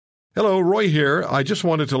Hello, Roy here. I just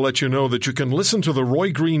wanted to let you know that you can listen to The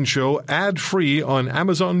Roy Green Show ad-free on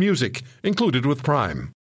Amazon Music, included with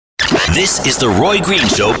Prime. This is The Roy Green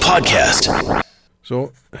Show podcast.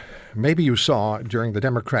 So, maybe you saw during the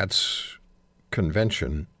Democrats'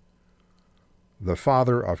 convention, the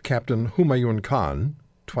father of Captain Humayun Khan,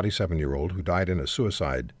 27-year-old, who died in a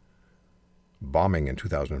suicide bombing in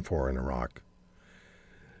 2004 in Iraq.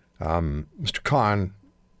 Mr. Khan,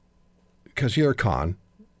 Khizr Khan,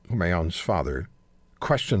 Humayun's father,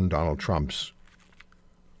 questioned Donald Trump's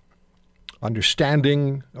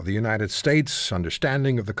understanding of the United States,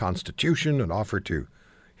 understanding of the Constitution, and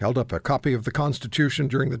held up a copy of the Constitution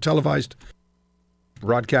during the televised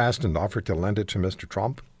broadcast and offered to lend it to Mr.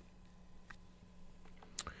 Trump.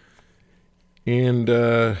 And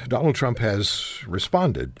Donald Trump has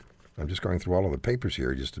responded. I'm just going through all of the papers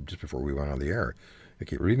here just before we went on the air. I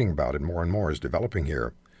keep reading about it. More and more is developing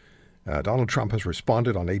here. Donald Trump has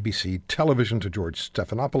responded on ABC television to George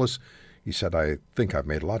Stephanopoulos. He said, "I think I've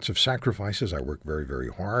made lots of sacrifices. I work very, very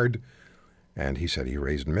hard." And he said he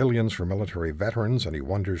raised millions for military veterans, and he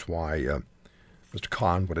wonders why Mr.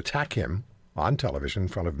 Khan would attack him on television in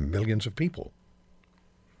front of millions of people.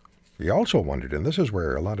 He also wondered, and this is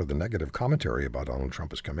where a lot of the negative commentary about Donald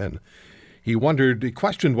Trump has come in, he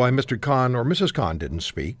questioned why Mr. Khan or Mrs. Khan didn't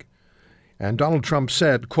speak. And Donald Trump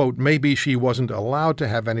said, quote, "Maybe she wasn't allowed to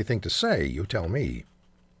have anything to say, you tell me."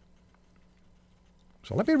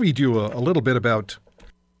 So let me read you a little bit about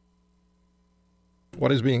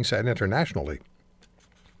what is being said internationally.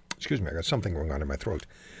 Excuse me, I got something going on in my throat.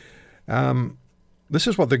 This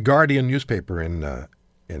is what the Guardian newspaper in the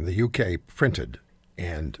UK printed,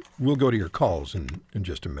 and we'll go to your calls in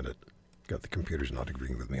just a minute. Got the computers not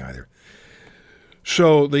agreeing with me either.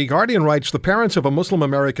 So the Guardian writes, the parents of a Muslim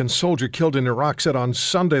American soldier killed in Iraq said on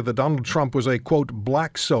Sunday that Donald Trump was a, quote,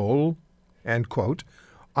 black soul, end quote,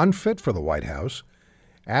 unfit for the White House,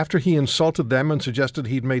 after he insulted them and suggested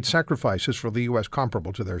he'd made sacrifices for the U.S.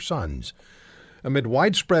 comparable to their sons. Amid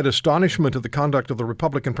widespread astonishment at the conduct of the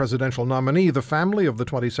Republican presidential nominee, the family of the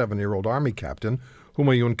 27-year-old Army captain,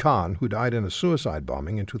 Humayun Khan, who died in a suicide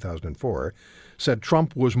bombing in 2004, said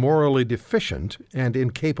Trump was morally deficient and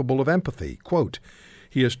incapable of empathy. Quote,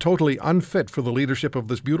 "He is totally unfit for the leadership of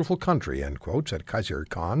this beautiful country," end quote, said Khizr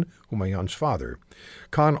Khan, Humayun's father.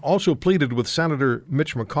 Khan also pleaded with Senator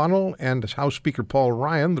Mitch McConnell and House Speaker Paul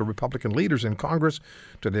Ryan, the Republican leaders in Congress,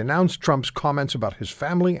 to denounce Trump's comments about his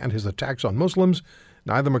family and his attacks on Muslims.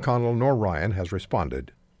 Neither McConnell nor Ryan has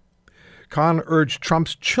responded. Khan urged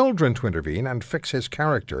Trump's children to intervene and fix his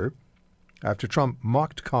character after Trump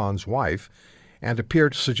mocked Khan's wife and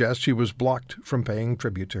appeared to suggest she was blocked from paying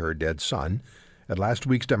tribute to her dead son at last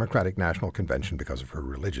week's Democratic National Convention because of her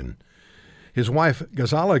religion. His wife,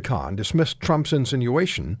 Ghazala Khan, dismissed Trump's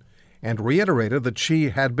insinuation and reiterated that she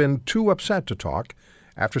had been too upset to talk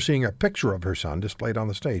after seeing a picture of her son displayed on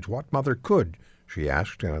the stage. What mother could, she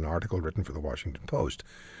asked in an article written for the Washington Post.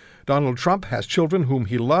 Donald Trump has children whom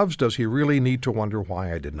he loves. Does he really need to wonder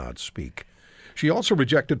why I did not speak? She also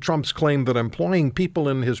rejected Trump's claim that employing people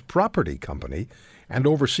in his property company and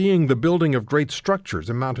overseeing the building of great structures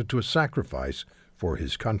amounted to a sacrifice for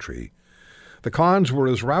his country. The Khans were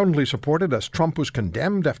as roundly supported as Trump was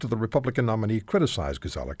condemned after the Republican nominee criticized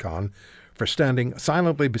Ghazala Khan for standing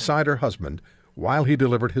silently beside her husband while he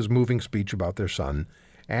delivered his moving speech about their son,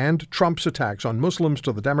 and Trump's attacks on Muslims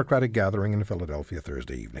to the Democratic gathering in Philadelphia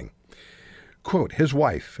Thursday evening. Quote, his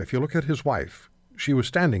wife, if you look at his wife, she was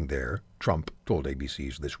standing there, Trump told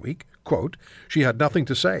ABC's This Week. Quote, she had nothing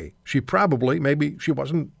to say. Maybe she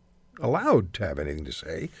wasn't allowed to have anything to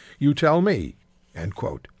say. You tell me, end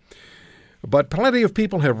quote. But plenty of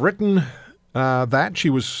people have written that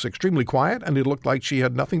she was extremely quiet and it looked like she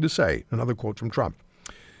had nothing to say. Another quote from Trump.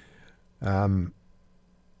 Mr.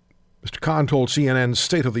 Khan told CNN's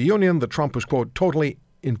State of the Union that Trump was, quote, totally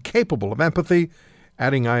incapable of empathy,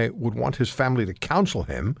 adding, I would want his family to counsel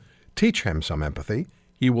him, teach him some empathy.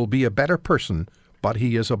 He will be a better person, but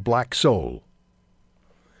he is a black soul.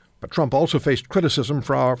 But Trump also faced criticism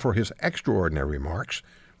for his extraordinary remarks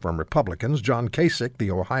from Republicans. John Kasich, the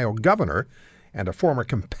Ohio governor and a former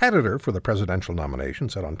competitor for the presidential nomination,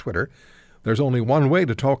 said on Twitter, there's only one way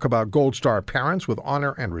to talk about Gold Star parents with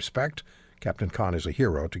honor and respect. Captain Khan is a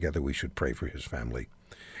hero. Together we should pray for his family.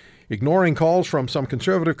 Ignoring calls from some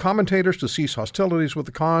conservative commentators to cease hostilities with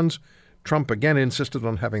the Khans, Trump again insisted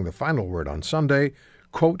on having the final word on Sunday.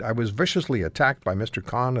 Quote, I was viciously attacked by Mr.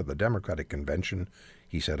 Khan at the Democratic convention,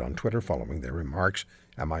 he said on Twitter following their remarks.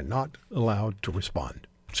 Am I not allowed to respond?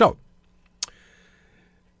 So,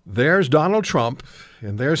 there's Donald Trump,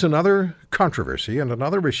 and there's another controversy and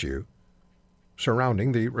another issue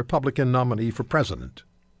surrounding the Republican nominee for president.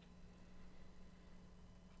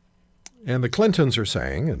 And the Clintons are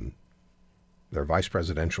saying, and their vice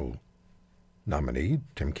presidential nominee,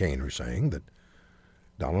 Tim Kaine, are saying that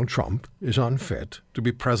Donald Trump is unfit to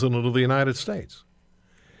be president of the United States.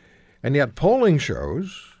 And yet polling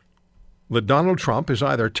shows that Donald Trump is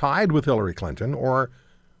either tied with Hillary Clinton or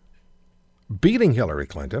beating Hillary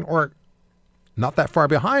Clinton or not that far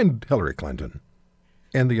behind Hillary Clinton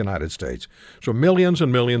in the United States. So millions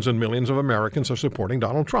and millions and millions of Americans are supporting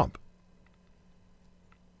Donald Trump.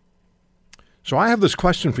 So I have this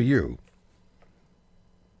question for you.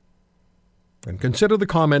 And consider the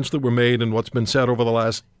comments that were made and what's been said over the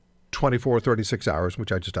last 24, 36 hours,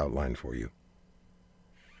 which I just outlined for you.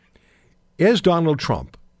 Is Donald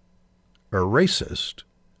Trump a racist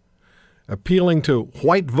appealing to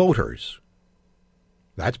white voters?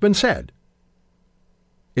 That's been said.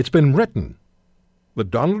 It's been written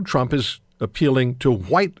that Donald Trump is appealing to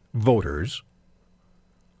white voters.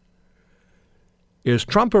 Is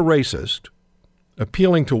Trump a racist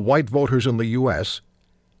appealing to white voters in the U.S.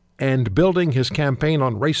 and building his campaign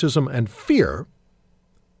on racism and fear?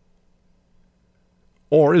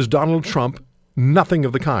 Or is Donald Trump nothing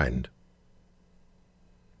of the kind?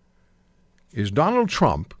 Is Donald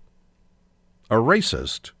Trump a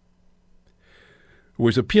racist who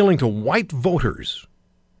is appealing to white voters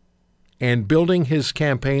and building his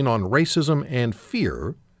campaign on racism and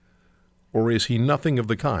fear, or is he nothing of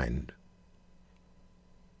the kind?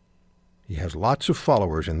 He has lots of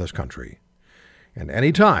followers in this country. And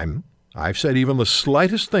any time I've said even the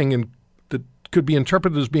slightest thing that could be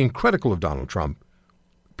interpreted as being critical of Donald Trump,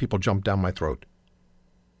 people jump down my throat.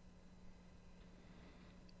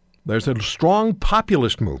 There's a strong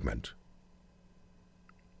populist movement.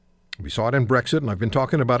 We saw it in Brexit, and I've been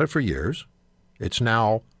talking about it for years. It's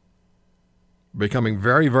now becoming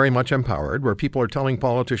very, very much empowered, where people are telling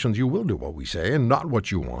politicians, you will do what we say and not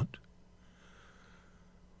what you want.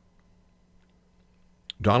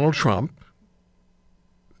 Donald Trump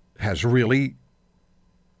has really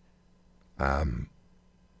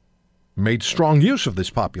made strong use of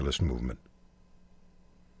this populist movement.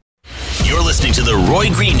 You're listening to The Roy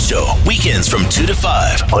Green Show, weekends from 2 to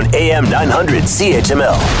 5 on AM 900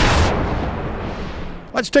 CHML.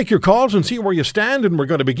 Let's take your calls and see where you stand, and we're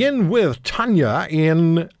going to begin with Tanya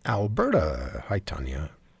in Alberta. Hi,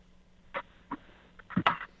 Tanya.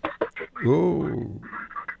 Oh,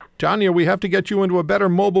 Tanya, we have to get you into a better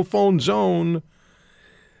mobile phone zone.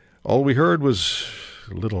 All we heard was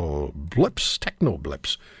little blips, techno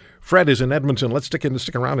blips. Fred is in Edmonton. Let's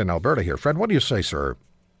stick around in Alberta here. Fred, what do you say, sir?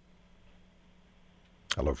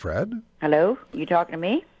 Hello, Fred? Hello? You talking to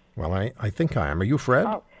me? Well, I think I am. Are you Fred?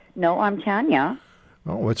 Oh, no, I'm Tanya.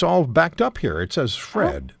 Oh, it's all backed up here. It says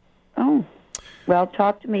Fred. Oh. Well,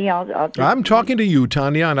 talk to me. I'm talking to you,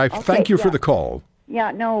 Tanya, and I thank you for the call.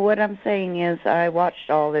 Yeah, no, what I'm saying is I watched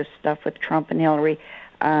all this stuff with Trump and Hillary,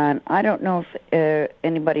 and I don't know if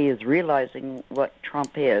anybody is realizing what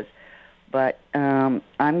Trump is, but I'm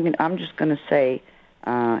just going to say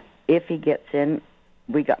if he gets in,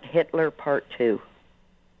 we got Hitler Part 2.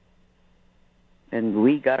 And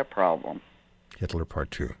we got a problem. Hitler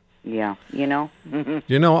Part 2. Yeah, you know.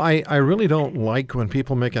 You know, I really don't like when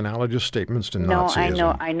people make analogous statements to Nazism.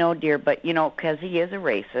 No, I know, dear, but, you know, because he is a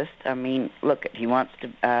racist. I mean, look, he wants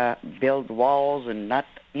to build walls and not,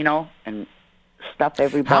 you know, and stuff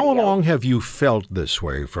everybody How else. long have you felt this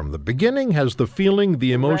way? From the beginning? Has the feeling,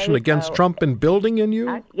 the emotion against Trump been building in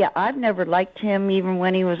you? I've never liked him even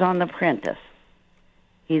when he was on The Apprentice.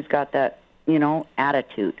 He's got that, you know,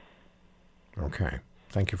 attitude. Okay.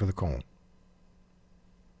 Thank you for the call.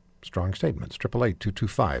 Strong statements.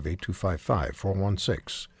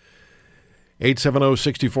 888-225-8255,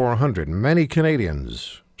 416-870-6400. Many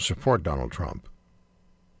Canadians support Donald Trump.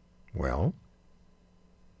 Well,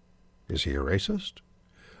 is he a racist?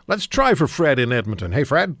 Let's try for Fred in Edmonton. Hey,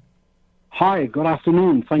 Fred. Hi, good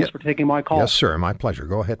afternoon. Thanks for taking my call. Yes, sir. My pleasure.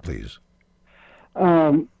 Go ahead, please.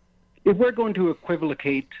 If we're going to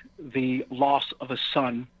equivocate the loss of a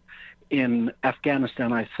son in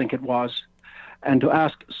Afghanistan, I think it was, and to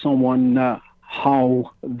ask someone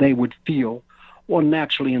how they would feel, well,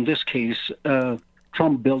 naturally, in this case,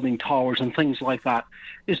 Trump building towers and things like that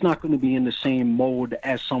is not going to be in the same mode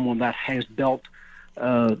as someone that has built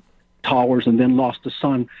towers and then lost a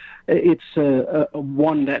son. It's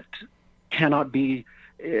one that cannot be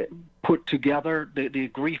put together, the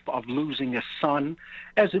grief of losing a son,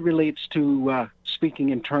 as it relates to speaking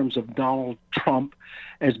in terms of Donald Trump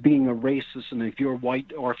as being a racist, and if you're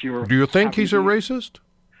white or if you're... Do you think he's a racist?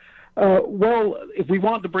 Well, if we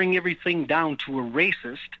want to bring everything down to a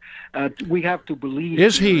racist, we have to believe...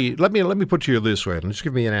 Is he... Let me put you this way, and just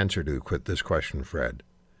give me an answer to this question, Fred.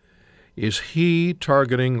 Is he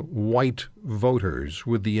targeting white voters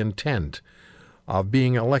with the intent of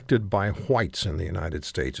being elected by whites in the United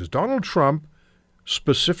States? Is Donald Trump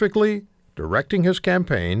specifically directing his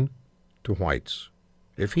campaign to whites?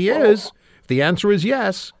 If he is, if the answer is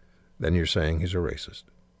yes, then you're saying he's a racist.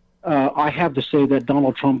 I have to say that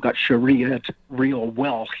Donald Trump got Sharia real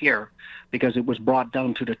well here, because it was brought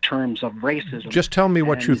down to the terms of racism. Just tell me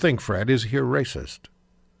what you think, Fred. Is he a racist?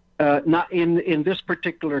 Not in this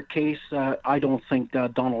particular case. I don't think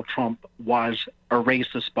Donald Trump was a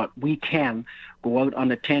racist, but we can go out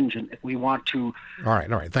on a tangent if we want to. All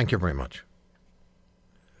right. Thank you very much.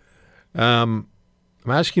 I'm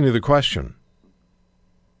asking you the question.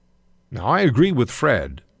 Now, I agree with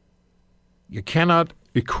Fred. You cannot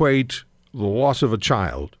equate the loss of a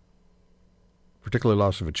child, particularly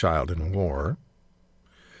loss of a child in war,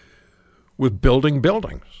 with building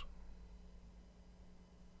buildings.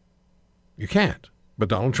 You can't, but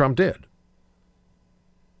Donald Trump did.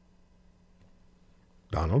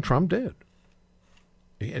 Donald Trump did.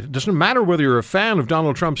 It doesn't matter whether you're a fan of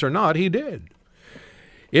Donald Trump's or not, he did.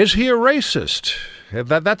 Is he a racist?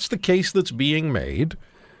 That's the case that's being made.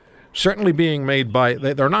 Certainly being made by,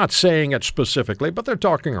 they're not saying it specifically, but they're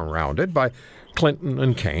talking around it, by Clinton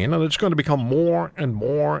and Kaine, and it's going to become more and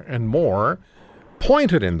more and more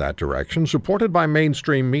pointed in that direction, supported by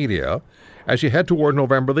mainstream media as you head toward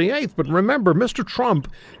November the 8th. But remember, Mr. Trump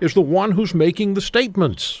is the one who's making the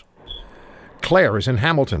statements. Claire is in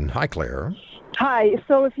Hamilton. Hi, Claire. Hi.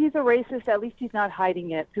 So if he's a racist, at least he's not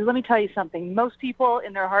hiding it. Because let me tell you something. Most people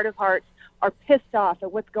in their heart of hearts are pissed off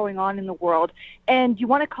at what's going on in the world. And you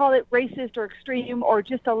want to call it racist or extreme or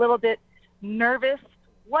just a little bit nervous,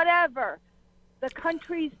 whatever. The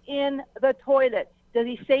country's in the toilet. Does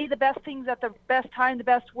he say the best things at the best time, the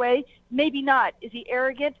best way? Maybe not. Is he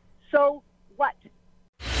arrogant? So what?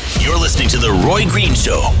 You're listening to The Roy Green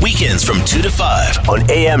Show, weekends from 2 to 5 on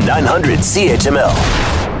AM 900 CHML.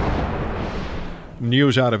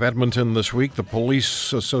 News out of Edmonton this week. The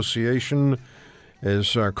Police Association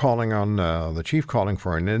is calling on the chief calling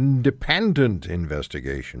for an independent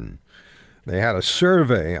investigation. They had a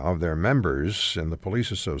survey of their members in the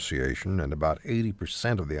Police Association, and about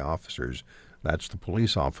 80% of the officers, that's the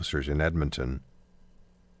police officers in Edmonton,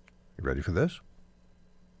 you ready for this?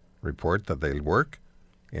 Report that they work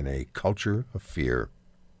in a culture of fear,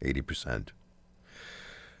 80%.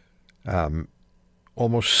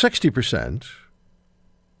 Almost 60%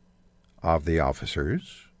 of the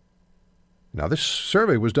officers. Now, this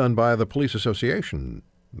survey was done by the Police Association,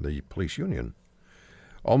 the police union.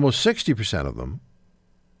 Almost 60% of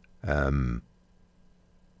them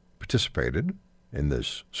participated in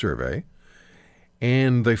this survey,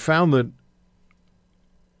 and they found that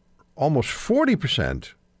almost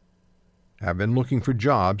 40% have been looking for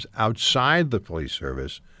jobs outside the police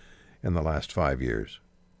service in the last 5 years.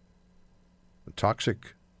 A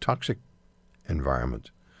toxic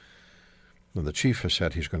environment. And the chief has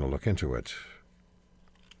said he's going to look into it.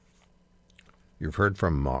 You've heard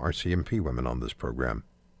from RCMP women on this program,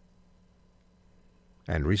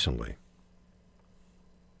 and recently,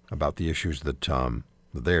 about the issues that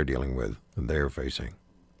they're dealing with and they're facing.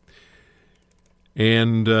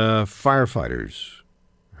 And firefighters,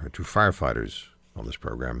 I heard two firefighters on this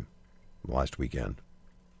program last weekend,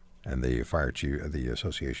 and the fire chief, the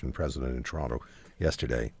association president in Toronto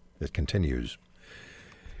yesterday. It continues.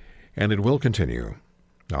 And it will continue.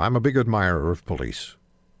 Now, I'm a big admirer of police.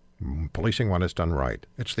 Policing when it's done right.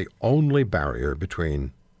 It's the only barrier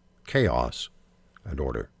between chaos and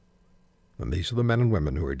order. And these are the men and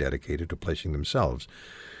women who are dedicated to placing themselves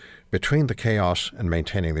between the chaos and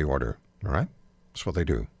maintaining the order. All right? That's what they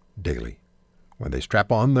do daily. When they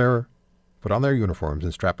put on their uniforms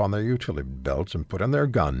and strap on their utility belts and put on their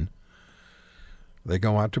gun, they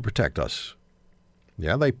go out to protect us.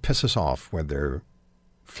 Yeah, they piss us off when they're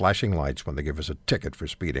flashing lights when they give us a ticket for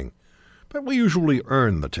speeding. But we usually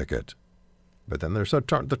earn the ticket. But then there's the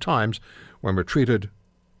times when we're treated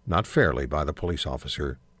not fairly by the police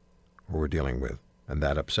officer who we're dealing with, and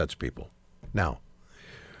that upsets people. Now,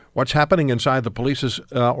 what's happening inside the police's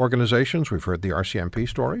organizations? We've heard the RCMP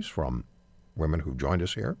stories from women who've joined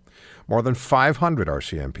us here. More than 500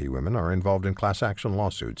 RCMP women are involved in class action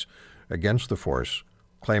lawsuits against the force,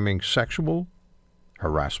 claiming sexual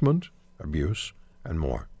harassment, abuse, and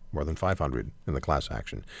more. More than 500 in the class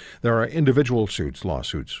action. There are individual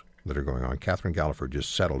lawsuits that are going on. Catherine Galliford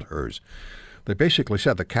just settled hers. They basically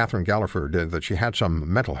said that Catherine Galliford, that she had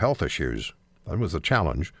some mental health issues. That was the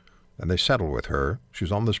challenge, and they settled with her. She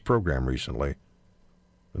was on this program recently.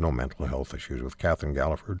 No mental health issues with Catherine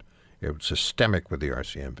Galliford. It was systemic with the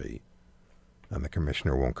RCMP, and the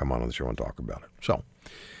commissioner won't come on the show and talk about it. So,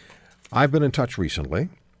 I've been in touch recently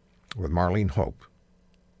with Marlene Hope,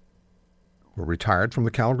 who retired from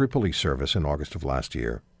the Calgary Police Service in August of last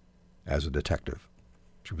year as a detective.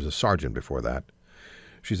 She was a sergeant before that.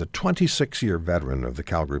 She's a 26-year veteran of the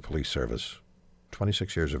Calgary Police Service,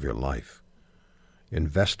 26 years of your life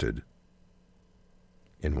invested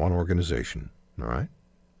in one organization, all right?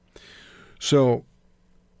 So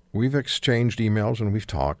we've exchanged emails and we've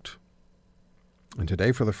talked. And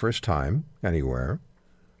today, for the first time anywhere,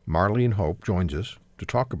 Marlene Hope joins us to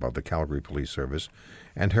talk about the Calgary Police Service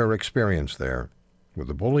and her experience there with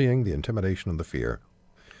the bullying, the intimidation, and the fear.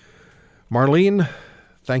 Marlene,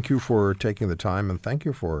 thank you for taking the time, and thank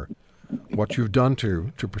you for what you've done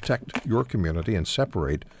to protect your community and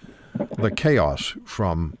separate the chaos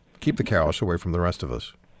keep the chaos away from the rest of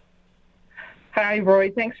us. Hi,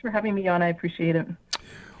 Roy. Thanks for having me on. I appreciate it.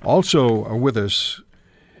 Also with us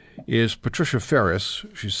is Patricia Ferris.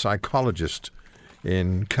 She's a psychologist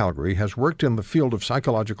in Calgary, has worked in the field of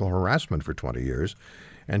psychological harassment for 20 years,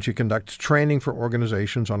 and she conducts training for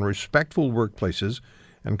organizations on respectful workplaces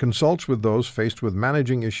and consults with those faced with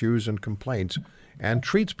managing issues and complaints and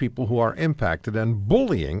treats people who are impacted. And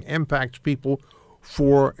bullying impacts people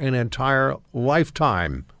for an entire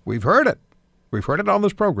lifetime. We've heard it. We've heard it on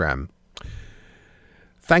this program.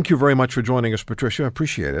 Thank you very much for joining us, Patricia.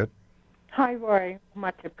 Appreciate it. Hi, Roy.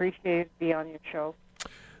 Much appreciated to be on your show.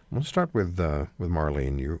 Let's start with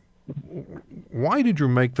Marlene. Why did you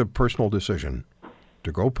make the personal decision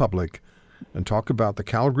to go public and talk about the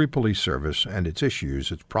Calgary Police Service and its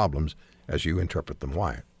issues, its problems, as you interpret them?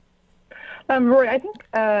 Why? Roy, I think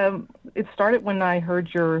it started when I heard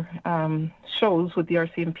your shows with the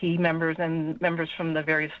RCMP members and members from the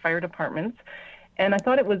various fire departments. And I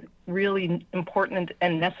thought it was really important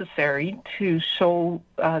and necessary to show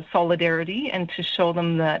solidarity and to show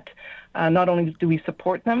them that not only do we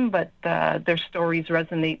support them, but their stories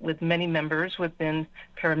resonate with many members within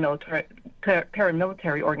paramilitary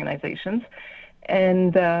organizations.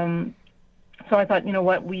 And so I thought, you know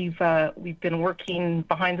what, we've been working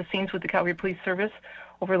behind the scenes with the Calgary Police Service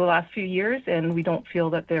over the last few years, and we don't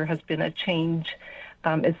feel that there has been a change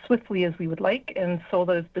as swiftly as we would like. And so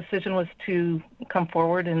the decision was to come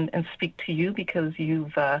forward and speak to you, because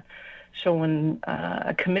you've shown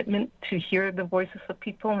a commitment to hear the voices of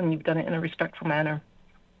people, and you've done it in a respectful manner.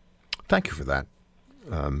 Thank you for that.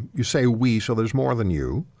 You say we, so there's more than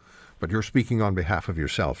you, but you're speaking on behalf of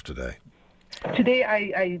yourself today. Today,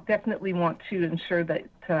 I definitely want to ensure that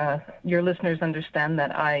your listeners understand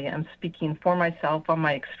that I am speaking for myself on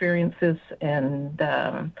my experiences, and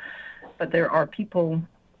but there are people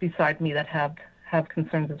beside me that have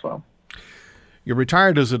concerns as well. You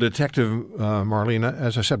retired as a detective, Marlene.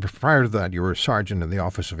 As I said, prior to that, you were a sergeant in the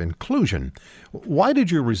Office of Inclusion. Why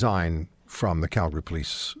did you resign from the Calgary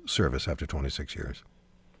Police Service after 26 years?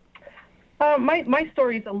 My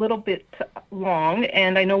story is a little bit long,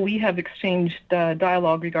 and I know we have exchanged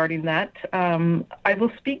dialogue regarding that. I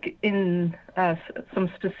will speak in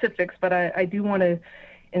some specifics, but I do want to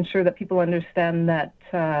ensure that people understand that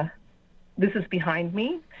this is behind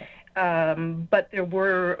me. But there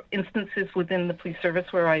were instances within the police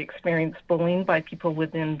service where I experienced bullying by people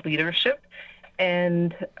within leadership,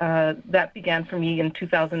 and that began for me in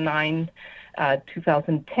 2009,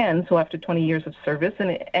 2010, so after 20 years of service,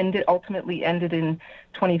 and it ultimately ended in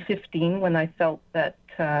 2015 when I felt that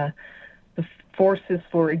the forces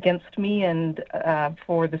were against me, and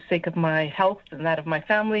for the sake of my health and that of my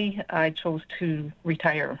family, I chose to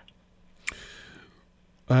retire.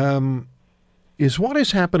 Is what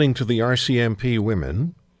is happening to the RCMP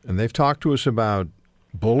women, and they've talked to us about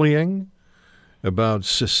bullying, about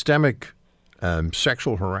systemic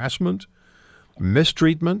sexual harassment,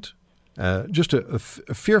 mistreatment, just a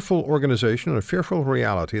fearful organization, a fearful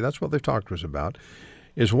reality. That's what they've talked to us about.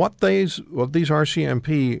 Is what these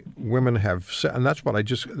RCMP women have said, and that's what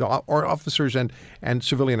or officers and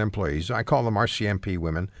civilian employees, I call them RCMP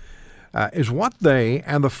women, is what they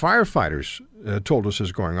and the firefighters told us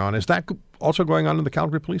is going on. Is that also going on in the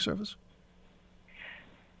Calgary Police Service?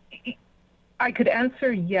 I could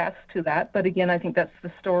answer yes to that, but again, I think that's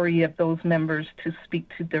the story of those members to speak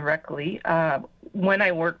to directly. When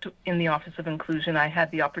I worked in the Office of Inclusion, I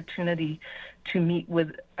had the opportunity to meet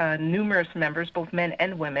with numerous members, both men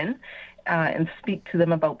and women, and speak to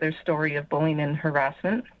them about their story of bullying and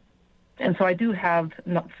harassment. And so I do have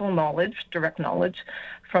full knowledge, direct knowledge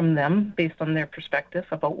from them based on their perspective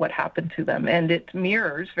about what happened to them. And it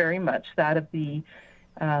mirrors very much that of the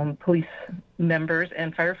police members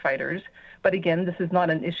and firefighters. But again, this is not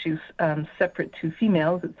an issue separate to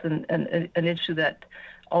females. It's an issue that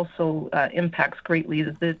also impacts greatly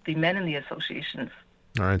the men in the associations.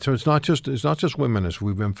 All right, so it's not just women, as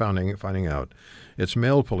we've been finding out. It's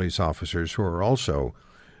male police officers who are also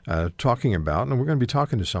talking about, and we're going to be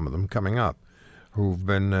talking to some of them coming up, who've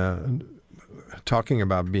been talking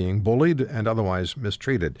about being bullied and otherwise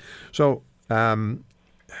mistreated. So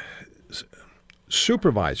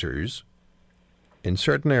supervisors in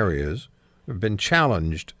certain areas have been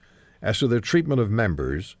challenged as to their treatment of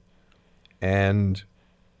members, and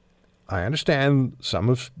I understand some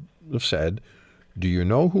have said, do you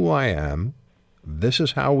know who I am? This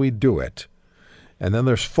is how we do it. And then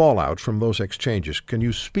there's fallout from those exchanges. Can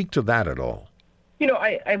you speak to that at all?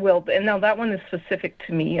 I will. And now that one is specific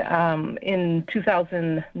to me. In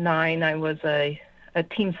 2009, I was a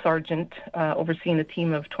team sergeant overseeing a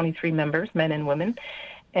team of 23 members, men and women.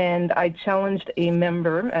 And I challenged a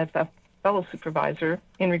member, as a fellow supervisor,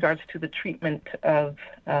 in regards to the treatment of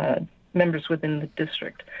members within the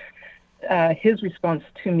district. His response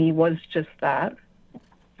to me was just that.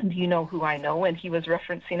 Do you know who I know? And he was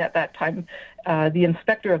referencing at that time the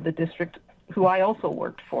inspector of the district, who I also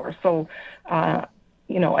worked for. So, I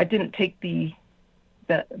didn't take the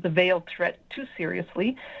veiled threat too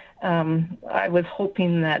seriously. I was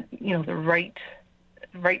hoping that the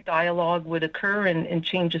right dialogue would occur and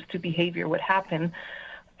changes to behavior would happen.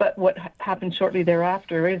 But what happened shortly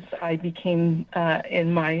thereafter is I became,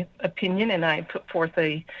 in my opinion, and I put forth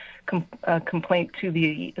a complaint to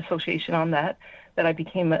the association on that I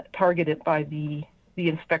became targeted by the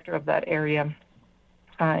inspector of that area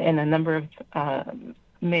and a number of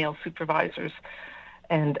male supervisors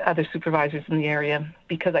and other supervisors in the area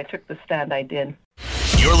because I took the stand I did.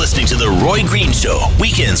 You're listening to The Roy Green Show,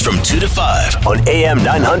 weekends from 2 to 5 on AM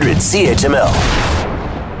 900 CHML.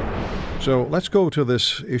 So let's go to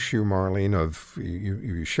this issue, Marlene, of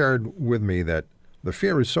you shared with me that the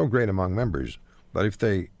fear is so great among members that if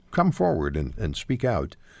they come forward and speak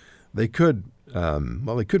out, they could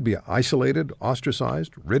be isolated,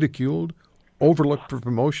 ostracized, ridiculed, overlooked for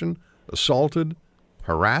promotion, assaulted,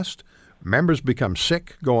 harassed. Members become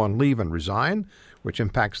sick, go on leave and resign, which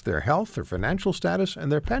impacts their health, their financial status,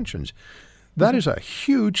 and their pensions. That is a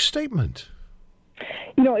huge statement.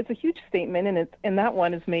 It's a huge statement, and that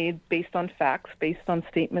one is made based on facts, based on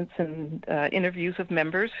statements and interviews of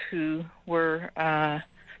members who were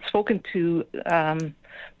spoken to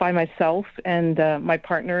by myself and my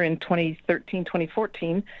partner in 2013,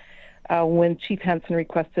 2014, when Chief Hansen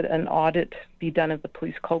requested an audit be done of the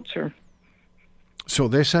police culture. So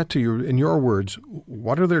they said to you, in your words,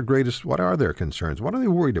 what are their concerns? What are they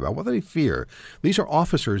worried about? What do they fear? These are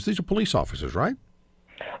police officers, right?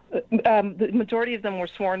 The majority of them were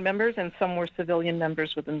sworn members and some were civilian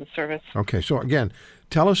members within the service. Okay, so again,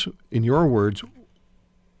 tell us, in your words,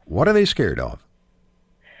 what are they scared of?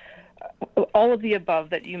 All of the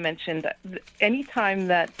above that you mentioned. Anytime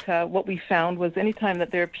that what we found was anytime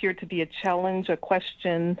that there appeared to be a challenge, a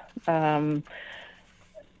question,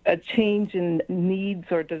 a change in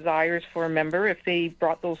needs or desires for a member, if they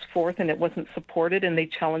brought those forth and it wasn't supported and they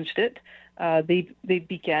challenged it, they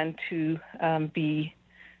began to be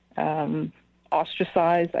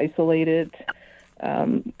ostracized, isolated,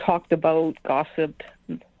 talked about, gossiped.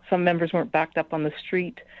 Some members weren't backed up on the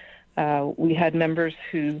street. We had members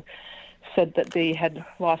who said that they had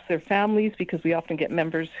lost their families because we often get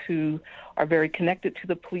members who are very connected to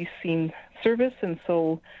the police scene service, and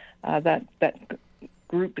so that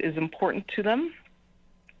group is important to them.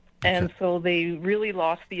 And so they really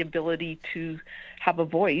lost the ability to have a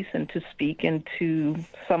voice and to speak, and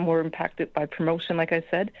some were impacted by promotion, like I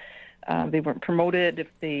said. They weren't promoted if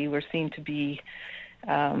they were seen to be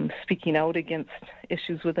speaking out against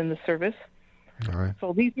issues within the service. All right.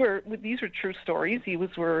 So these were true stories.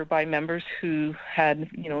 These were by members who had,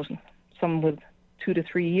 some with 2 to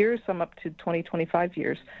 3 years, some up to 20, 25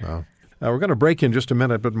 years. Wow. We're going to break in just a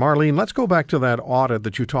minute, but Marlene, let's go back to that audit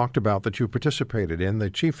that you talked about that you participated in.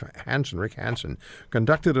 The Chief Hansen, Rick Hansen,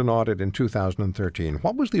 conducted an audit in 2013.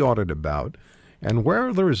 What was the audit about, and where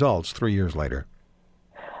are the results 3 years later?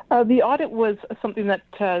 The audit was something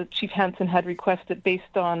that Chief Hansen had requested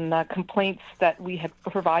based on complaints that we had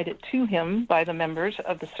provided to him by the members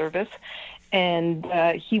of the service, and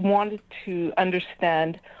he wanted to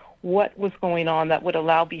understand what was going on that would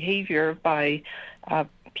allow behavior by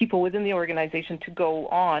people within the organization to go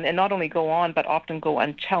on, and not only go on, but often go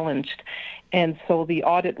unchallenged. And so the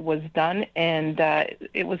audit was done, and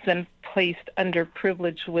it was then placed under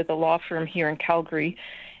privilege with a law firm here in Calgary.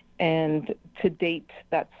 And to date,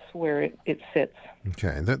 that's where it sits.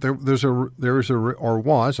 Okay. There was,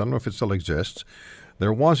 I don't know if it still exists,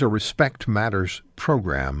 there was a Respect Matters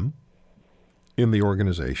program in the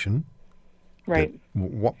organization. Right.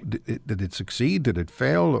 Did it succeed? Did it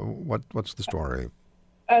fail? What's the story?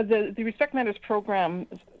 The Respect Matters program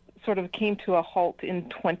sort of came to a halt in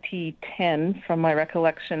 2010, from my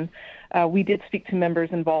recollection. We did speak to members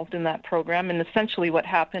involved in that program, and essentially what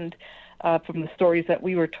happened from the stories that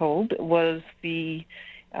we were told was the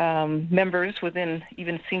members within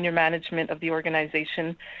even senior management of the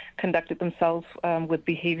organization conducted themselves with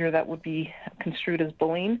behavior that would be construed as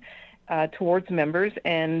bullying towards members,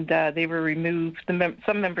 and they were removed.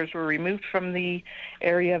 Some members were removed from the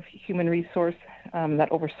area of human resource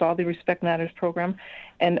that oversaw the Respect Matters program,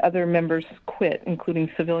 and other members quit,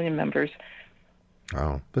 including civilian members.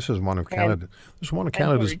 Oh, this is one of Canada. This is one of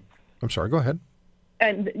Canada's. I'm sorry. Go ahead.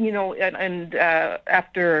 And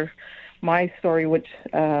after my story, which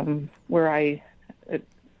where I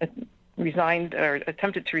resigned or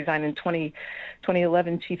attempted to resign in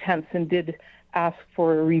 2011, Chief Henson did ask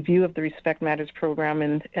for a review of the Respect Matters program,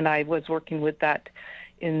 and I was working with that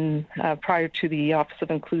in prior to the Office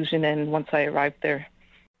of Inclusion and once I arrived there.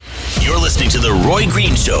 You're listening to The Roy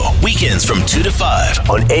Green Show, weekends from 2 to 5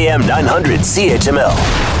 on AM 900 CHML.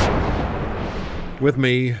 With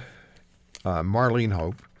me, Marlene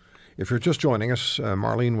Hope. If you're just joining us,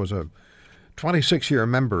 Marlene was a 26-year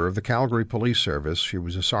member of the Calgary Police Service. She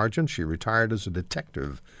was a sergeant. She retired as a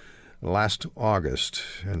detective last August,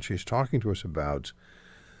 and she's talking to us about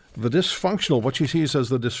what she sees as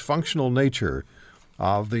the dysfunctional nature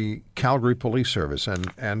of the Calgary Police Service.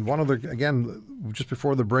 And one of the, again, just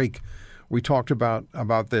before the break, we talked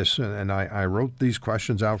about this, and I wrote these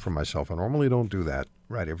questions out for myself. I normally don't do that,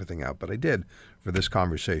 write everything out, but I did for this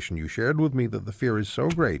conversation. You shared with me that the fear is so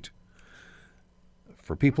great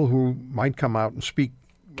for people who might come out and speak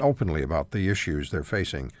openly about the issues they're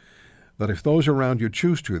facing, that if those around you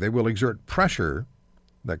choose to, they will exert pressure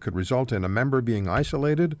that could result in a member being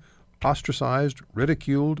isolated, ostracized,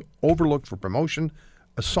 ridiculed, overlooked for promotion,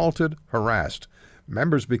 assaulted, harassed.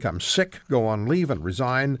 Members become sick, go on leave, and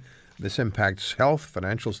resign. This impacts health,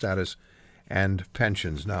 financial status, and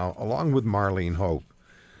pensions. Now, along with Marlene Hope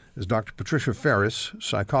is Dr. Patricia Ferris,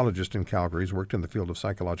 psychologist in Calgary, who's worked in the field of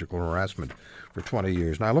psychological harassment for 20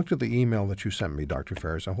 years. Now, I looked at the email that you sent me, Dr.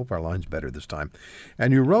 Ferris. I hope our line's better this time.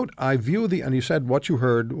 And you wrote, and you said what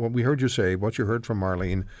we heard you say, what you heard from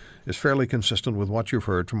Marlene is fairly consistent with what you've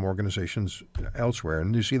heard from organizations elsewhere.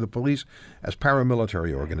 And you see the police as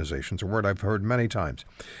paramilitary organizations, a word I've heard many times.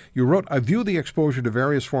 You wrote, I view the exposure to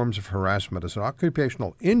various forms of harassment as an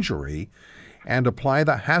occupational injury and apply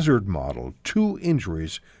the hazard model. 2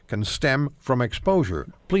 injuries can stem from exposure.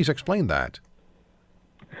 Please explain that.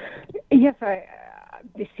 Yes, I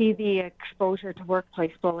see the exposure to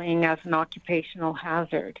workplace bullying as an occupational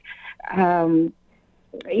hazard. The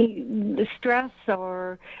stress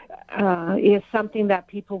is something that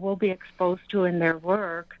people will be exposed to in their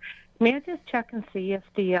work. May I just check and see if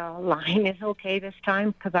the line is okay this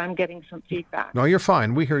time? Because I'm getting some feedback. No, you're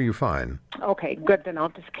fine. We hear you fine. Okay, good. Then I'll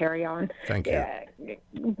just carry on. Thank you.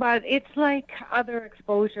 But it's like other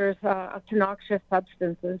exposures to noxious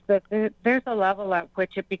substances, that there's a level at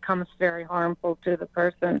which it becomes very harmful to the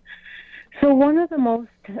person. So one of the most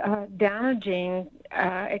damaging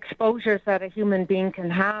exposures that a human being can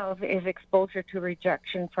have is exposure to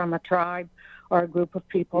rejection from a tribe or a group of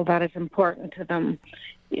people that is important to them.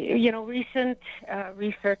 You know, recent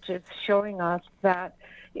research is showing us that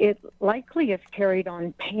it likely is carried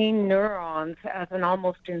on pain neurons as an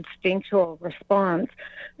almost instinctual response,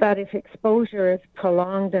 that if exposure is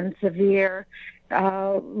prolonged and severe,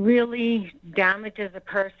 really damages a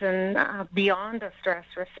person beyond a stress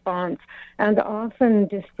response, and often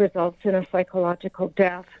just results in a psychological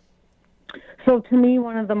death. So to me,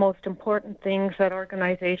 one of the most important things that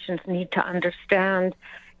organizations need to understand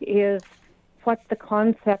is what the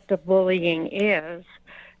concept of bullying is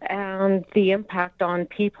and the impact on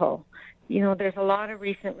people. You know, there's a lot of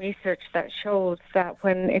recent research that shows that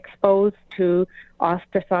when exposed to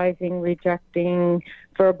ostracizing, rejecting,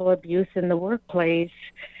 verbal abuse in the workplace,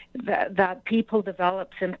 that people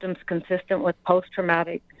develop symptoms consistent with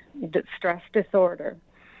post-traumatic stress disorder.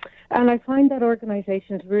 And I find that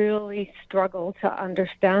organizations really struggle to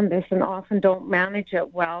understand this and often don't manage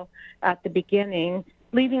it well at the beginning,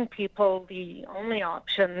 leaving people the only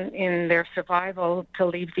option in their survival to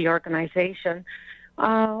leave the organization.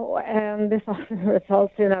 And this often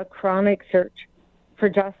results in a chronic search for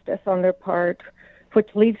justice on their part, which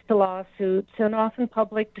leads to lawsuits and often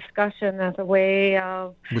public discussion as a way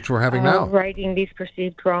of which we're having now, righting these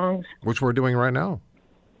perceived wrongs. Which we're doing right now.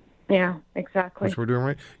 Yeah, exactly. Which we're doing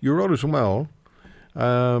right. You wrote as well,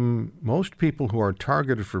 most people who are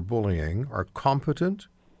targeted for bullying are competent,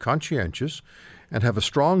 conscientious, and have a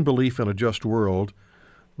strong belief in a just world.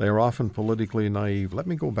 They are often politically naive. Let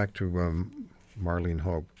me go back to Marlene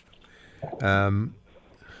Hope.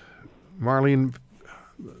 Marlene,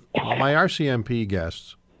 my RCMP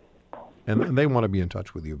guests, and they want to be in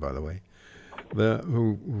touch with you, by the way,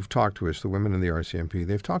 who've talked to us, the women in the RCMP,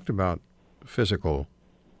 they've talked about physical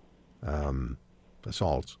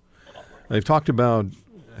assaults. They've talked about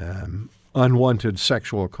unwanted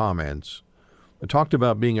sexual comments. They talked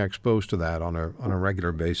about being exposed to that on a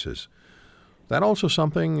regular basis. That also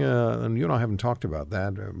something, and you and I haven't talked about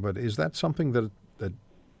that, but is that something that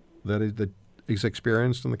is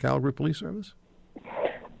experienced in the Calgary Police Service?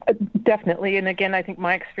 Definitely. And again, I think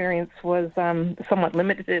my experience was somewhat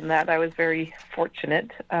limited in that. I was very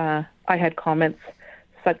fortunate. I had comments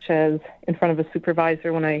such as in front of a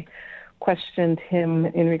supervisor when I questioned him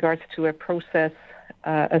in regards to a process.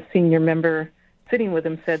 A senior member sitting with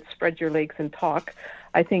him said, "Spread your legs and talk."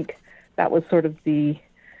 I think that was sort of the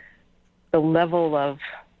level of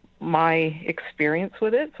my experience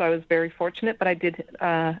with it. So I was very fortunate, but I did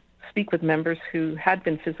speak with members who had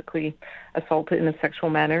been physically assaulted in a sexual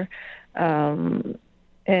manner. And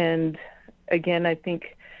again, I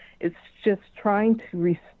think it's just trying to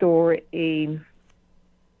restore an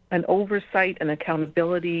oversight, an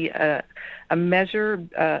accountability, a measure,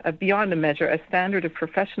 beyond a measure, a standard of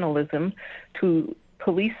professionalism to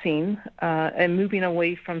policing and moving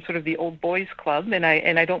away from sort of the old boys club. And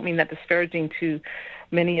I don't mean that disparaging to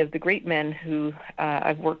many of the great men who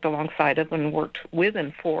I've worked alongside of and worked with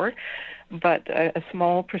and for, but a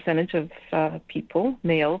small percentage of people,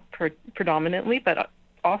 male predominantly, but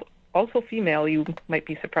also female, you might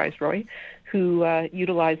be surprised, Roy, who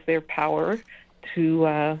utilize their power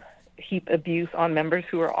to heap abuse on members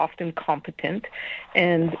who are often competent.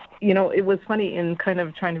 And, you know, it was funny in kind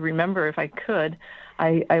of trying to remember if I could,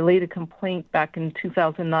 I laid a complaint back in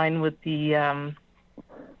 2009 with the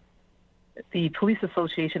police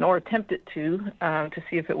association, or attempted to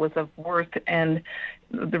see if it was of worth, and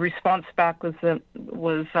the response back was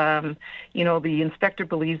you know, the inspector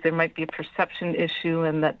believes there might be a perception issue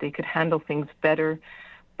and that they could handle things better,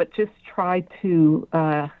 but just try to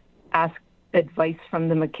ask advice from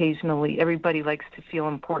them occasionally. Everybody likes to feel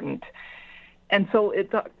important. And so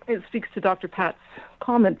it speaks to Dr. Pat's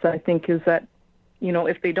comments, I think, is that, you know,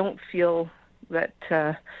 if they don't feel that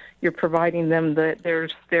you're providing them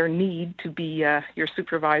their need to be your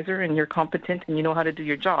supervisor and you're competent and you know how to do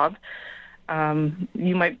your job,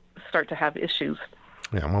 you might start to have issues.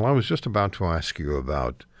 Yeah, well, I was just about to ask you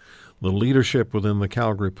about the leadership within the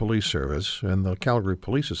Calgary Police Service and the Calgary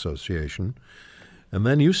Police Association. And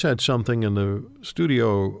then you said something in the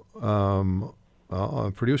studio,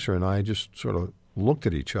 a producer and I just sort of looked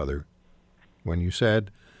at each other when you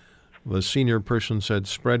said, the senior person said,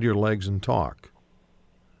 "Spread your legs and talk."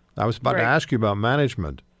 I was about to ask you about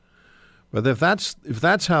management, but if that's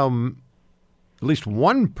how at least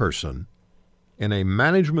one person in a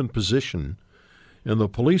management position in the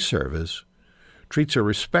police service treats a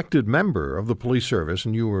respected member of the police service,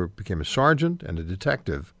 and you became a sergeant and a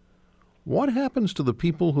detective, what happens to the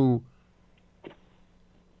people who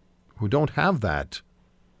don't have that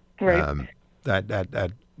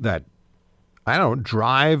that I don't know,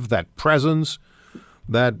 drive, that presence,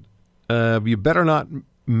 that you better not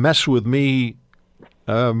mess with me,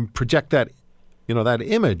 project that, you know, that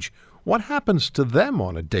image? What happens to them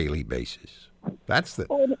on a daily basis? That's the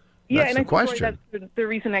question. That's the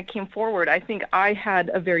reason I came forward. I think I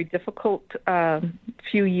had a very difficult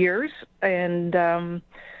few years, and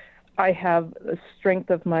I have the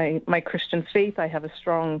strength of my Christian faith. I have a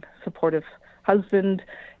strong, supportive husband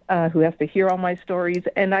who has to hear all my stories.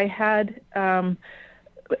 And I had a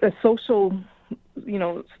social, you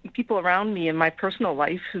know, people around me in my personal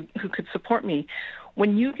life who could support me.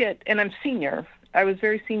 When you get, and I'm senior, I was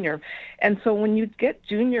very senior, and so when you get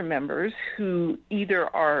junior members who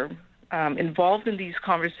either are involved in these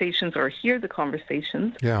conversations or hear the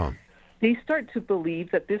conversations, they start to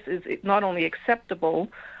believe that this is not only acceptable,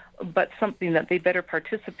 but something that they better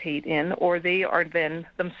participate in, or they are then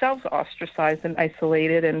themselves ostracized and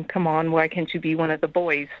isolated and, come on, why can't you be one of the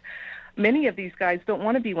boys? Many of these guys don't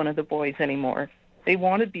want to be one of the boys anymore. They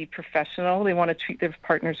want to be professional. They want to treat their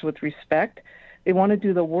partners with respect. They want to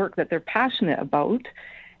do the work that they're passionate about.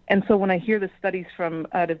 And so when I hear the studies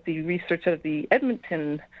out of the research out of the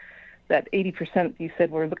Edmonton, that 80% you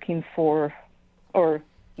said were looking for, or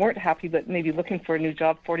weren't happy, but maybe looking for a new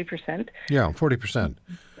job, 40%. Yeah, 40%.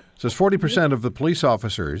 So it's 40% of the police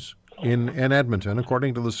officers in Edmonton,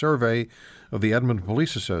 according to the survey of the Edmonton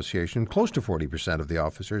Police Association, close to 40% of the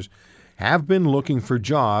officers have been looking for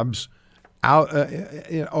jobs out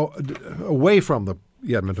away from the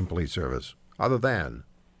Edmonton Police Service, other than.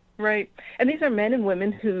 Right. And these are men and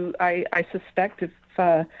women who I suspect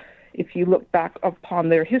if you look back upon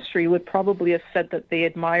their history, would probably have said that they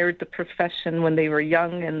admired the profession when they were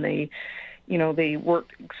young, and they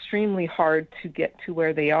worked extremely hard to get to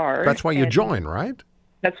where they are. That's why you join, right?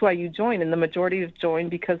 That's why you join, and the majority have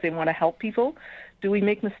joined because they want to help people. Do we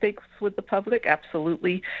make mistakes with the public?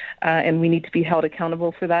 Absolutely, and we need to be held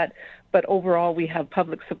accountable for that. But overall, we have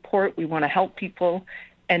public support. We want to help people,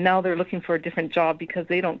 and now they're looking for a different job because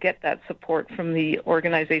they don't get that support from the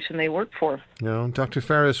organization they work for. Dr.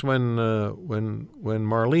 Ferris, when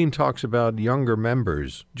Marlene talks about younger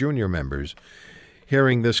members, junior members,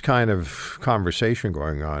 hearing this kind of conversation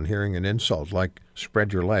going on, hearing an insult like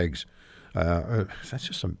 "spread your legs," that's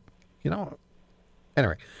just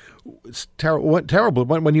Anyway, it's terrible.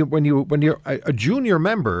 When you're a junior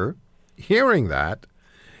member, hearing that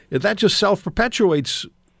just self-perpetuates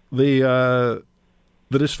the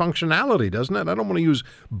dysfunctionality, doesn't it? I don't want to use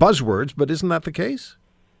buzzwords, but isn't that the case?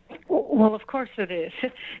 Well, of course it is.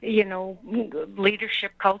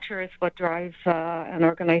 Leadership culture is what drives an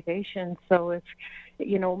organization. So if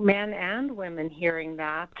men and women hearing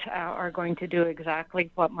that are going to do exactly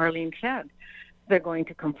what Marlene said. They're going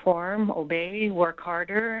to conform, obey, work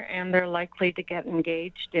harder, and they're likely to get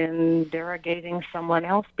engaged in derogating someone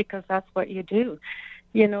else because that's what you do.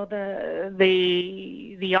 The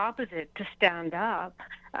opposite, to stand up,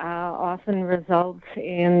 often results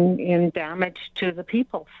in damage to the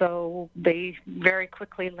people. So they very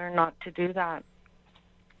quickly learn not to do that.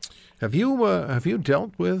 Have you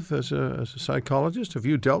dealt with, as a psychologist, have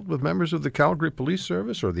you dealt with members of the Calgary Police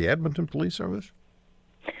Service or the Edmonton Police Service?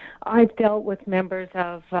 I've dealt with members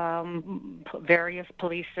of various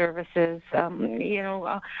police services,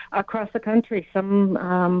 across the country.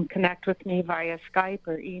 Some connect with me via Skype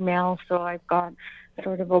or email, so I've got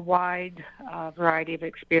sort of a wide variety of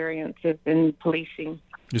experiences in policing.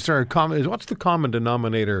 Is there what's the common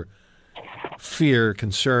denominator? Fear,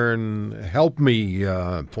 concern, help me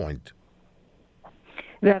point?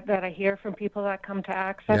 That I hear from people that come to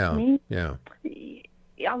access me? Yeah.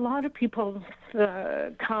 A lot of people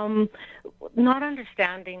come not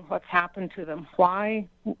understanding what's happened to them. Why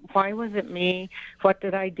was it me? What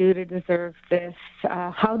did I do to deserve this?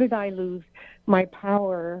 How did I lose my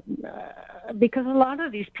power? Because a lot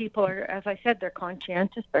of these people are, as I said, they're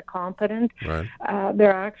conscientious, they're competent. Right.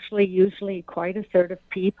 They're actually usually quite assertive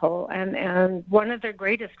people. And one of their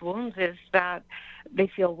greatest wounds is that they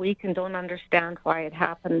feel weak and don't understand why it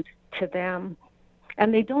happened to them.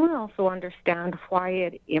 And they don't also understand why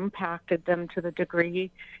it impacted them to the degree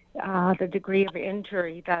of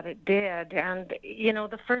injury that it did. And,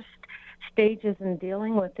 the first stages in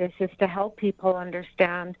dealing with this is to help people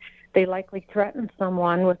understand they likely threatened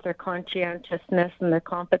someone with their conscientiousness and their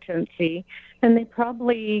competency, and they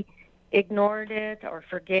probably ignored it or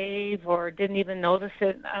forgave or didn't even notice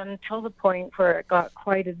it until the point where it got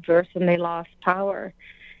quite adverse and they lost power.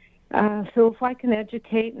 So if I can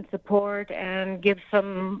educate and support and give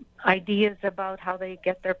some ideas about how they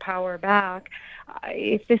get their power back,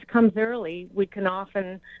 if this comes early, we can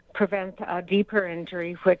often prevent a deeper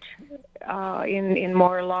injury, which in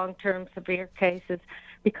more long-term severe cases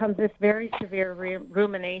becomes this very severe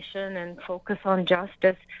rumination and focus on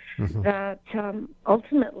justice that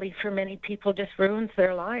ultimately for many people just ruins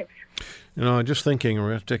their lives. Just thinking,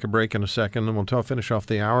 we're going to take a break in a second and we'll finish off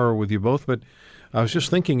the hour with you both, but I was just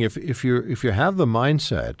thinking if you have the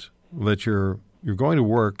mindset that you're going to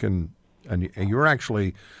work and you're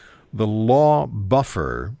actually the law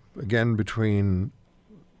buffer, again, between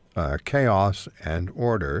chaos and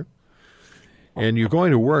order, and you're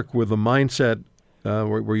going to work with a mindset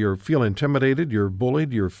where you feel intimidated, you're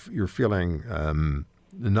bullied, you're feeling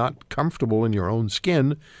not comfortable in your own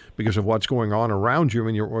skin because of what's going on around you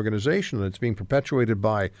in your organization, and it's being perpetuated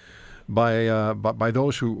by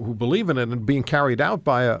those who believe in it and being carried out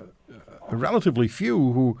by a relatively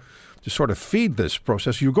few who just sort of feed this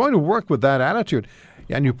process. You're going to work with that attitude,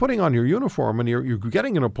 and you're putting on your uniform and you're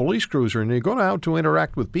getting in a police cruiser and you're going out to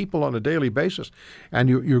interact with people on a daily basis, and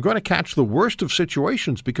you're going to catch the worst of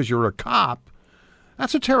situations because you're a cop.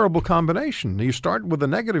 That's a terrible combination. You start with a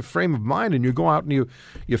negative frame of mind and you go out and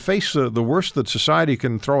you face the worst that society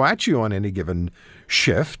can throw at you on any given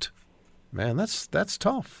shift. Man, that's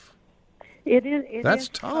tough. It is. That's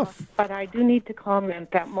tough. But I do need to comment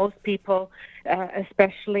that most people,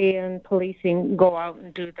 especially in policing, go out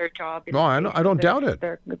and do their job. No, I don't doubt it.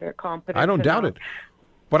 They're competent. I don't doubt it.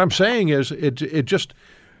 What I'm saying is, it just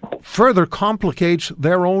further complicates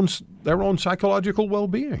their own psychological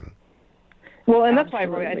well-being. Well, and that's why,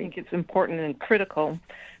 Roy, I think it's important and critical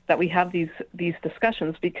that we have these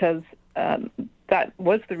discussions, because that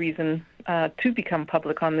was the reason to become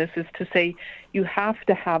public on this, is to say you have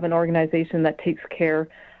to have an organization that takes care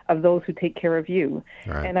of those who take care of you.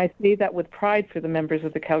 Right. And I say that with pride for the members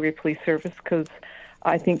of the Calgary Police Service, because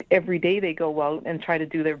I think every day they go out and try to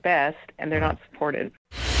do their best, and they're not supported.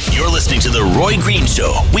 You're listening to The Roy Green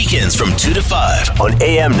Show, weekends from 2 to 5 on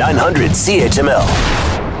AM 900 CHML.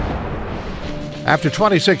 After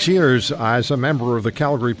 26 years as a member of the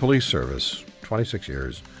Calgary Police Service, 26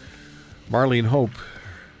 years, Marlene Hope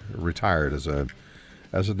retired as a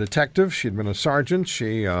detective. She'd been a sergeant.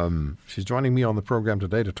 She's joining me on the program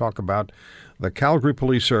today to talk about the Calgary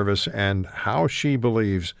Police Service and how she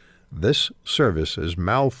believes this service is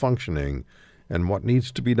malfunctioning and what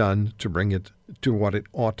needs to be done to bring it to what it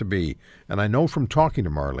ought to be. And I know from talking to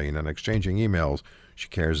Marlene and exchanging emails, she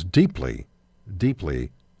cares deeply,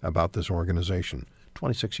 deeply about this organization.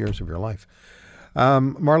 26 years of your life.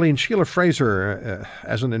 Marlene, Sheila Fraser,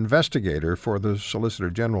 as an investigator for the Solicitor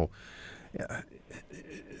General,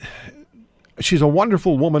 she's a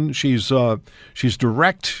wonderful woman. She's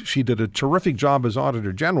direct. She did a terrific job as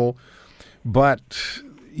Auditor General. But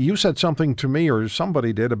you said something to me, or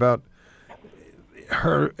somebody did, about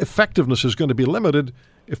her effectiveness is going to be limited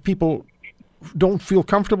if people don't feel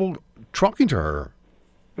comfortable talking to her.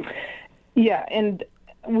 Yeah, and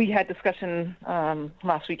we had discussion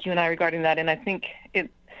last week, you and I, regarding that, and I think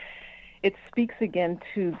it speaks again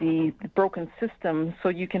to the broken system. So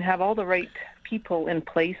you can have all the right people in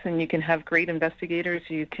place, and you can have great investigators,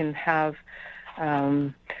 you can have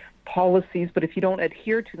policies, but if you don't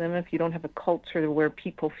adhere to them, if you don't have a culture where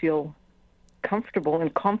people feel comfortable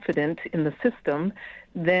and confident in the system,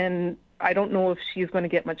 then I don't know if she's going to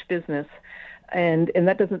get much business. And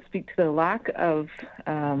that doesn't speak to the lack of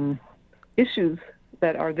issues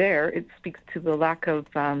that are there. It speaks to the lack of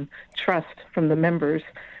trust from the members,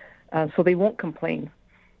 so they won't complain.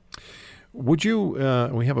 Would you,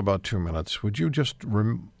 we have about 2 minutes, would you just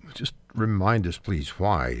remind us, please,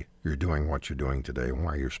 why you're doing what you're doing today,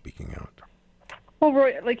 why you're speaking out? Well,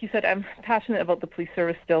 Roy, like you said, I'm passionate about the police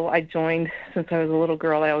service still. I joined since I was a little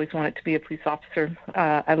girl. I always wanted to be a police officer.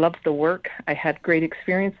 I loved the work. I had great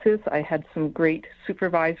experiences. I had some great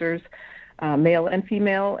supervisors, male and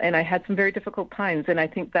female, and I had some very difficult times. And I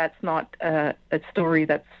think that's not a story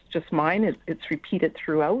that's just mine. It's repeated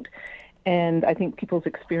throughout. And I think people's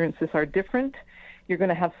experiences are different. You're going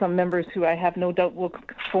to have some members who I have no doubt will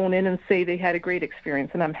phone in and say they had a great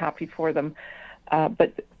experience, and I'm happy for them.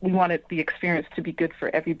 But we wanted the experience to be good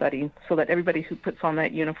for everybody, so that everybody who puts on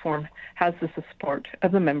that uniform has the support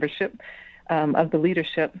of the membership, of the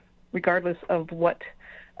leadership, regardless of what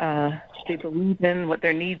they believe in, what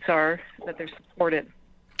their needs are, that they're supported.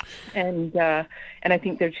 And I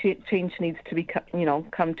think their change needs to be,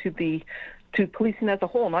 come to policing as a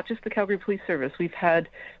whole, not just the Calgary Police Service. We've had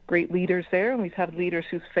great leaders there, and we've had leaders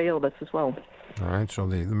who's failed us as well. All right, so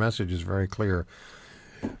the message is very clear.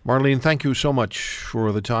 Marlene, thank you so much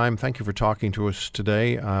for the time. Thank you for talking to us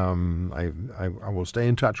today. I will stay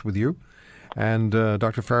in touch with you. And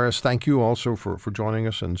Dr. Ferris, thank you also for joining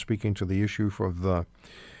us and speaking to the issue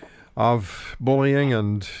of bullying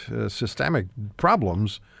and systemic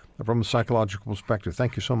problems from a psychological perspective.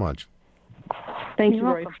 Thank you so much. Thank you,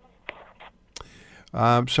 Roy.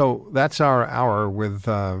 So that's our hour with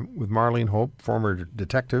Marlene Hope, former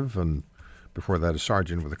detective, and before that a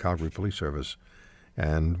sergeant with the Calgary Police Service,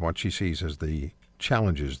 and what she sees as the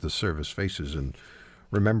challenges the service faces. And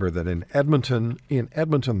remember that in Edmonton,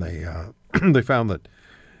 they found that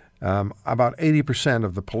about 80%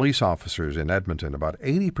 of the police officers in Edmonton, about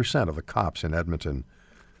 80% of the cops in Edmonton,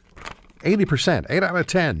 80%, 8 out of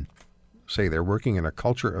 10, say they're working in a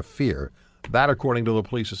culture of fear. That, according to the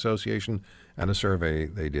Police Association and a survey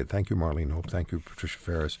they did. Thank you, Marlene Hope. Thank you, Patricia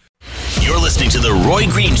Ferris. You're listening to The Roy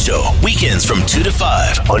Green Show, weekends from 2 to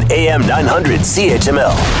 5 on AM 900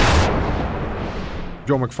 CHML.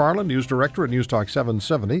 Joe McFarland, News Director at News Talk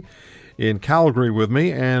 770 in Calgary with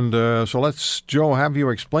me. And so let's, Joe, have you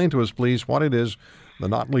explain to us, please, what it is the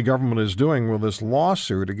Notley government is doing with this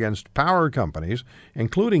lawsuit against power companies,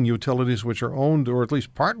 including utilities which are owned, or at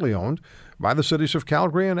least partly owned, by the cities of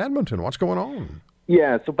Calgary and Edmonton. What's going on?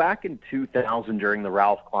 Yeah, so back in 2000, during the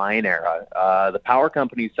Ralph Klein era, the power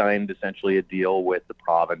company signed essentially a deal with the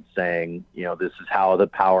province saying, this is how the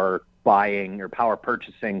power buying or power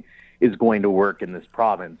purchasing is going to work in this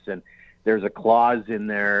province. And there's a clause in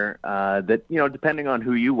there that, depending on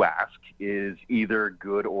who you ask, is either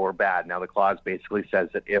good or bad. Now, the clause basically says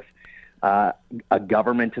that if a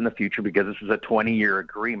government in the future, because this is a 20-year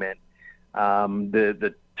agreement,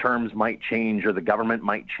 the terms might change or the government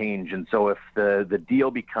might change. And so if the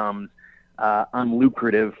deal becomes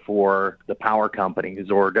unlucrative for the power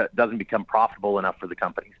companies or doesn't become profitable enough for the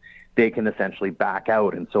companies, they can essentially back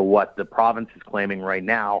out. And so what the province is claiming right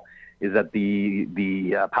now is that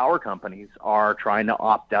the power companies are trying to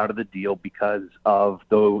opt out of the deal because of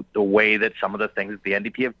the way that some of the things that the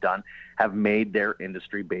NDP have done have made their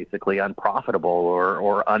industry basically unprofitable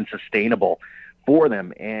or unsustainable for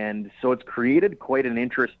them. And so it's created quite an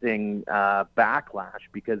interesting backlash,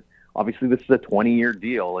 because obviously this is a 20-year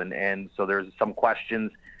deal, and so there's some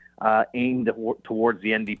questions aimed towards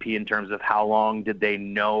the NDP in terms of how long did they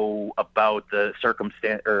know about the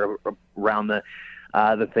circumstance or around the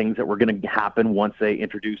things that were going to happen once they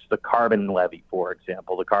introduced the carbon levy, for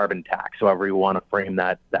example, the carbon tax, however you want to frame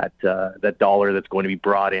that dollar that's going to be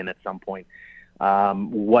brought in at some point.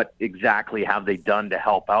 What exactly have they done to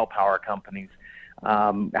help out power companies?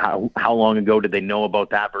 How long ago did they know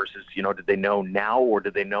about that versus, did they know now or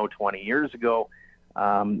did they know 20 years ago?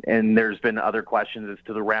 And there's been other questions as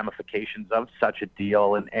to the ramifications of such a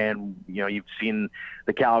deal. And you've seen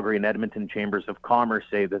the Calgary and Edmonton Chambers of Commerce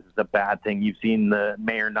say this is a bad thing. You've seen the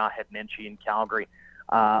Mayor Naheed Nenshi in Calgary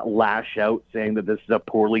lash out, saying that this is a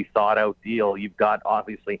poorly thought out deal. You've got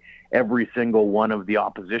obviously every single one of the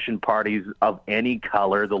opposition parties of any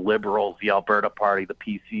color, the Liberals, the Alberta Party, the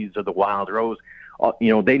PCs, or the Wild Rose.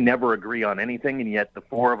 They never agree on anything, and yet the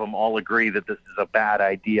four of them all agree that this is a bad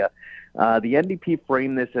idea. The NDP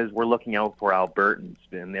framed this as we're looking out for Albertans,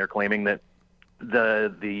 and they're claiming that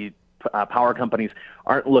the power companies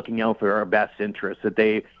aren't looking out for our best interests, that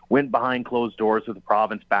they went behind closed doors with the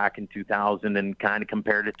province back in 2000 and kind of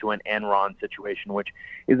compared it to an Enron situation, which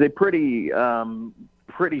is a pretty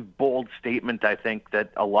bold statement, I think,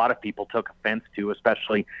 that a lot of people took offense to,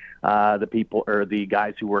 especially the people or the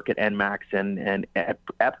guys who work at ENMAX and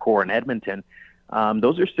EPCOR in Edmonton.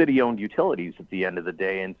 Those are city-owned utilities at the end of the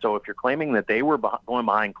day. And so if you're claiming that they were going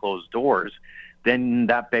behind closed doors, then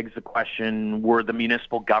that begs the question, were the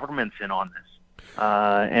municipal governments in on this?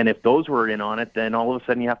 And if those were in on it, then all of a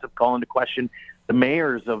sudden you have to call into question the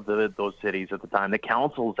mayors of those cities at the time, the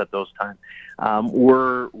councils at those times.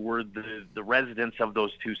 Were the residents of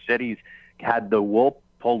those two cities had the wool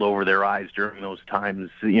pulled over their eyes during those times?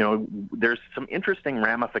 There's some interesting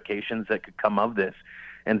ramifications that could come of this.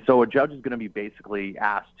 And so a judge is going to be basically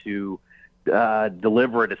asked to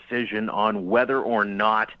deliver a decision on whether or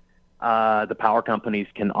not the power companies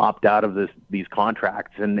can opt out of these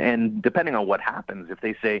contracts. And depending on what happens, if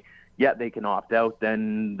they say, yeah, they can opt out,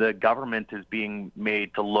 then the government is being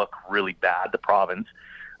made to look really bad, the province.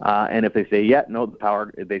 And if they say, yeah, no,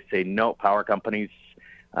 power companies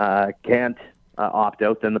can't opt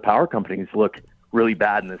out, then the power companies look really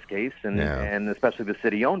bad in this case, and especially the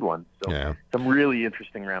city-owned ones. So some really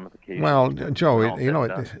interesting ramifications. Well,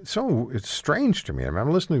 Joe, it's strange to me. I mean,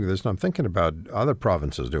 I'm listening to this, and I'm thinking about other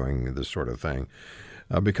provinces doing this sort of thing,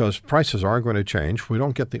 because prices are going to change. We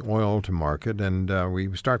don't get the oil to market, and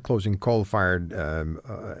we start closing coal-fired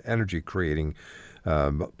energy-creating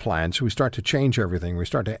plants. We start to change everything. We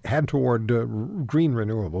start to head toward green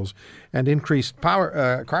renewables and increased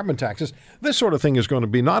power carbon taxes. This sort of thing is going to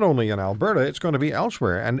be not only in Alberta, it's going to be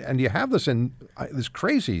elsewhere. And you have this in this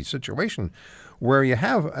crazy situation where you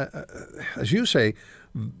have, as you say,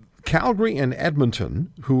 Calgary and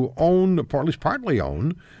Edmonton, who own, or at least partly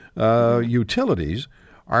own, utilities,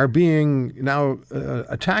 are being now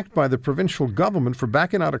attacked by the provincial government for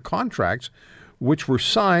backing out of contracts which were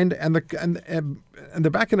signed, and they're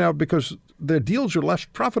backing out because their deals are less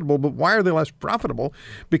profitable. But why are they less profitable?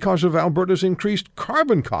 Because of Alberta's increased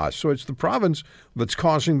carbon costs. So it's the province that's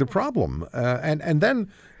causing the problem. And then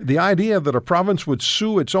the idea that a province would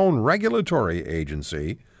sue its own regulatory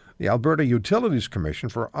agency, the Alberta Utilities Commission,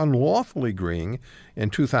 for unlawfully agreeing in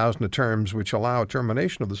 2000 to terms which allow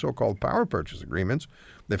termination of the so-called power purchase agreements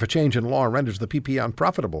if a change in law renders the PPA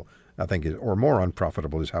unprofitable, I think, or more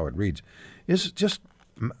unprofitable is how it reads, is just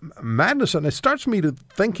madness. And it starts me to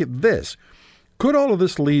think this. Could all of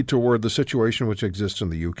this lead toward the situation which exists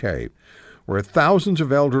in the UK, where thousands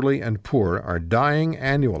of elderly and poor are dying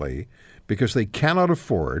annually because they cannot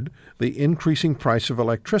afford the increasing price of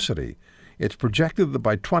electricity? It's projected that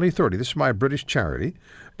by 2030, this is my British charity,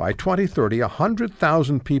 by 2030,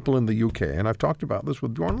 100,000 people in the UK, and I've talked about this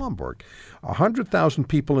with Bjorn Lomborg, 100,000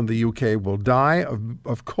 people in the UK will die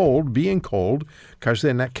of being cold, because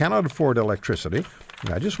they cannot afford electricity. And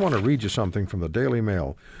I just want to read you something from the Daily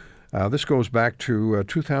Mail. This goes back to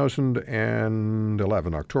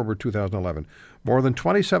 2011, October 2011. More than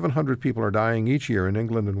 2,700 people are dying each year in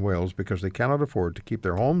England and Wales because they cannot afford to keep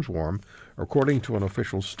their homes warm, according to an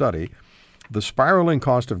official study. The spiraling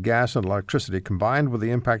cost of gas and electricity, combined with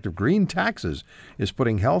the impact of green taxes, is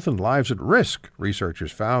putting health and lives at risk,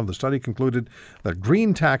 researchers found. The study concluded that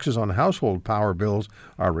green taxes on household power bills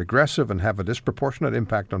are regressive and have a disproportionate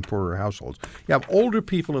impact on poorer households. You have older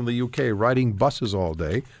people in the UK riding buses all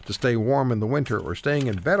day to stay warm in the winter, or staying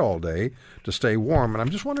in bed all day to stay warm. And I'm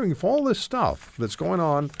just wondering if all this stuff that's going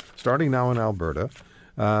on, starting now in Alberta,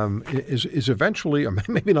 is eventually, or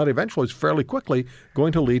maybe not eventually, is fairly quickly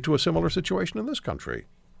going to lead to a similar situation in this country.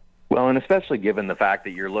 Well, and especially given the fact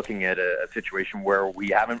that you're looking at a situation where we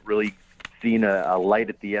haven't really seen a light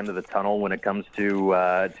at the end of the tunnel when it comes to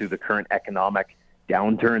the current economic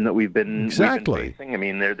downturn that we've been facing. I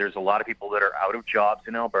mean, there's a lot of people that are out of jobs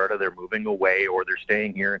in Alberta. They're moving away, or they're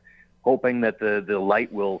staying here, hoping that the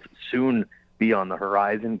light will soon be on the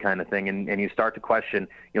horizon, kind of thing. And you start to question,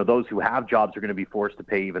 those who have jobs are going to be forced to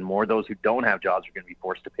pay even more. Those who don't have jobs are going to be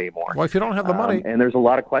forced to pay more. Well, if you don't have the money. And there's a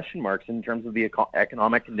lot of question marks in terms of the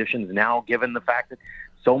economic conditions now, given the fact that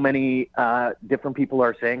so many different people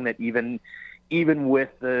are saying that even with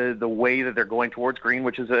the way that they're going towards green,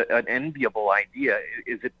 which is an enviable idea,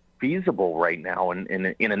 is it feasible right now in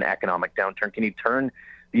an economic downturn? Can you turn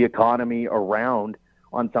the economy around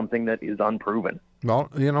on something that is unproven? Well,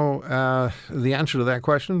 the answer to that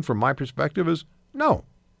question, from my perspective, is no.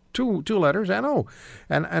 Two letters, N-O.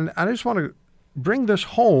 And I just want to bring this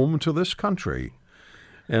home to this country.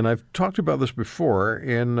 And I've talked about this before.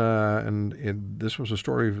 This was a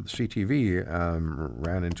story of CTV,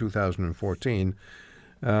 ran in 2014.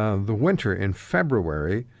 The winter in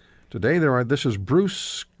February. Today this is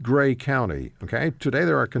Bruce Grey County. Okay, today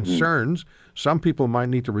there are concerns. Some people might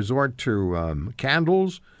need to resort to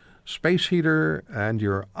candles, space heater, and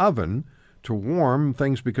your oven to warm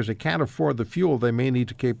things because they can't afford the fuel they may need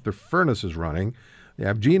to keep their furnaces running. They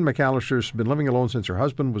have Jean McAllister's been living alone since her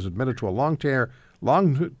husband was admitted to a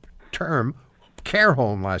long-term care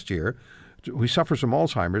home last year. He suffers from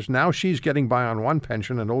Alzheimer's. Now she's getting by on one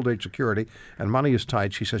pension and old age security, and money is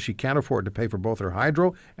tight. She says she can't afford to pay for both her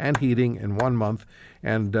hydro and heating in 1 month.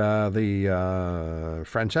 And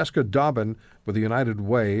Francesca Dobbin with the United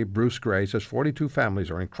Way, Bruce Grey, says 42 families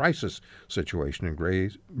are in crisis situation in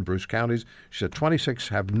Bruce counties. She said 26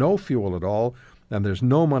 have no fuel at all, and there's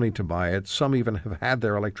no money to buy it. Some even have had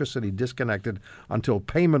their electricity disconnected until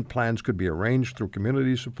payment plans could be arranged through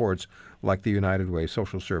community supports like the United Way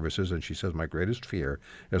Social Services. And she says, my greatest fear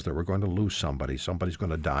is that we're going to lose somebody. Somebody's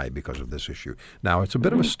going to die because of this issue. Now, it's a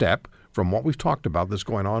bit of a step from what we've talked about that's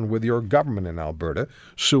going on with your government in Alberta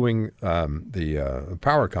suing the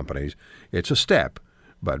power companies. It's a step.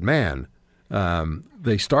 But, man,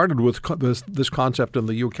 they started with this concept in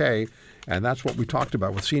the UK, and that's what we talked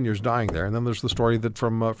about with seniors dying there. And then there's the story that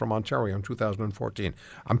from Ontario in 2014.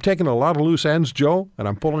 I'm taking a lot of loose ends, Joe, and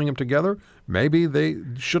I'm pulling them together. Maybe they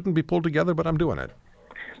shouldn't be pulled together, but I'm doing it.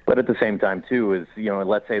 But at the same time, too, is,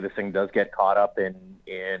 let's say this thing does get caught up in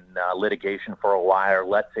litigation for a while, or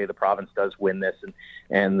let's say the province does win this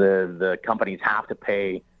and the companies have to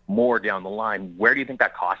pay more down the line. Where do you think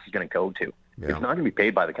that cost is going to go to? Yeah. It's not going to be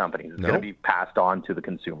paid by the companies. It's going to be passed on to the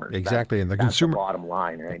consumers. Exactly. And that's the bottom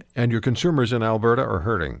line, right? And your consumers in Alberta are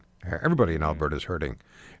hurting. Everybody in Alberta is hurting.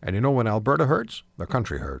 And when Alberta hurts, the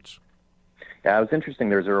country hurts. Yeah, it was interesting.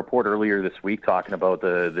 There was a report earlier this week talking about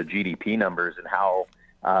the GDP numbers and how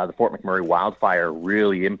the Fort McMurray wildfire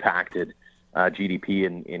really impacted GDP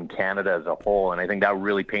in Canada as a whole. And I think that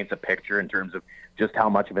really paints a picture in terms of just how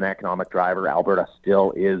much of an economic driver Alberta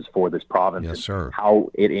still is for this province. Yes, sir.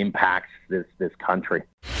 How it impacts this country.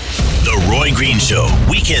 The Roy Green Show,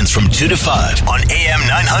 weekends from 2 to 5 on AM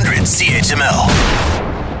 900 CHML.